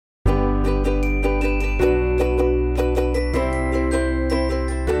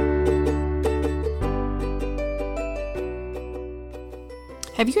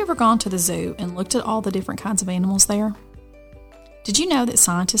Have you ever gone to the zoo and looked at all the different kinds of animals there? Did you know that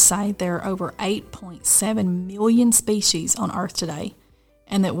scientists say there are over 8.7 million species on Earth today,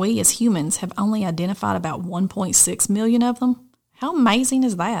 and that we as humans have only identified about 1.6 million of them? How amazing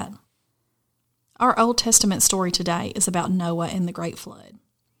is that? Our Old Testament story today is about Noah and the Great Flood.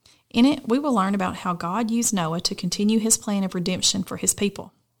 In it, we will learn about how God used Noah to continue his plan of redemption for his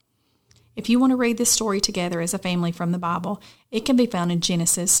people. If you want to read this story together as a family from the Bible, it can be found in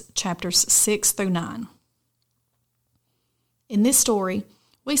Genesis chapters 6 through 9. In this story,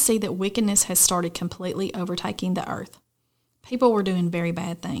 we see that wickedness has started completely overtaking the earth. People were doing very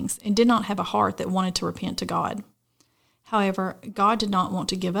bad things and did not have a heart that wanted to repent to God. However, God did not want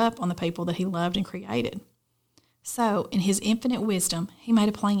to give up on the people that he loved and created. So, in his infinite wisdom, he made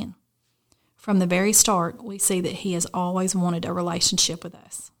a plan. From the very start, we see that he has always wanted a relationship with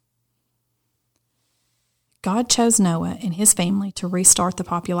us. God chose Noah and his family to restart the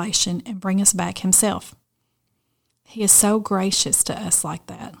population and bring us back himself. He is so gracious to us like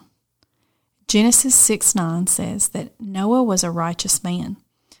that. Genesis 6:9 says that Noah was a righteous man,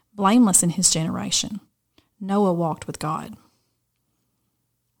 blameless in his generation. Noah walked with God.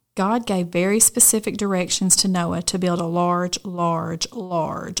 God gave very specific directions to Noah to build a large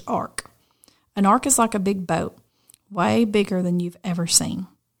ark. An ark is like a big boat, way bigger than you've ever seen.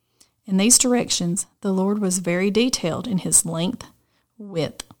 In these directions, the Lord was very detailed in his length,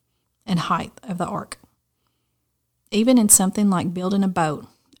 width, and height of the ark. Even in something like building a boat,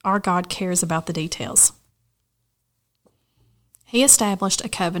 our God cares about the details. He established a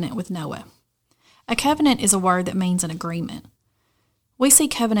covenant with Noah. A covenant is a word that means an agreement. We see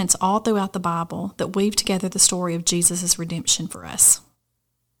covenants all throughout the Bible that weave together the story of Jesus' redemption for us.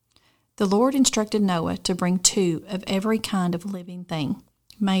 The Lord instructed Noah to bring 2 of every kind of living thing,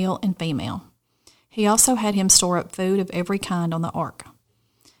 male and female. He also had him store up food of every kind on the ark.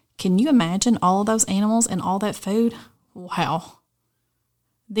 Can you imagine all those animals and all that food? Wow.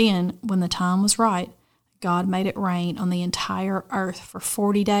 Then, when the time was right, God made it rain on the entire earth for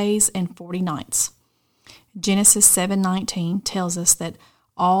 40 days and 40 nights. Genesis 7:19 tells us that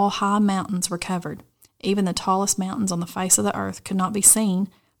all high mountains were covered. Even the tallest mountains on the face of the earth could not be seen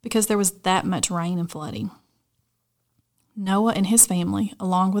because there was that much rain and flooding. Noah and his family,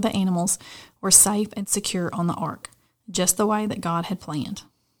 along with the animals, were safe and secure on the ark, just the way that God had planned.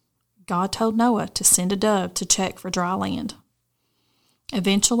 God told Noah to send a dove to check for dry land.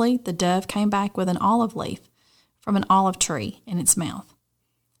 Eventually, the dove came back with an olive leaf from an olive tree in its mouth.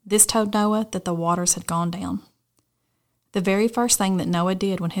 This told Noah that the waters had gone down. The very first thing that Noah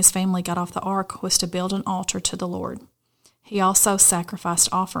did when his family got off the ark was to build an altar to the Lord. He also sacrificed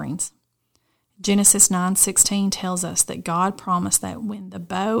offerings. Genesis 9:16 tells us that God promised that when the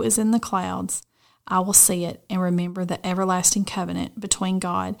bow is in the clouds, I will see it and remember the everlasting covenant between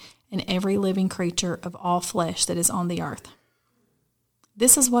God and every living creature of all flesh that is on the earth.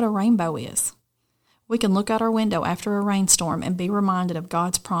 This is what a rainbow is. We can look out our window after a rainstorm and be reminded of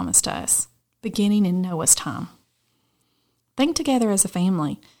God's promise to us, beginning in Noah's time. Think together as a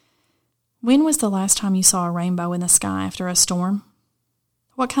family. When was the last time you saw a rainbow in the sky after a storm?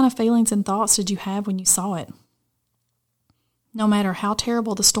 What kind of feelings and thoughts did you have when you saw it? No matter how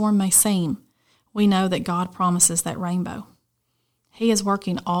terrible the storm may seem, we know that God promises that rainbow. He is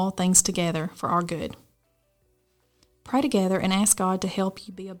working all things together for our good. Pray together and ask God to help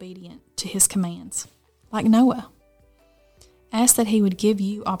you be obedient to his commands, like Noah. Ask that he would give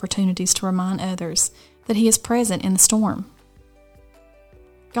you opportunities to remind others that he is present in the storm.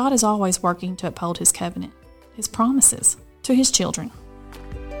 God is always working to uphold his covenant, his promises to his children.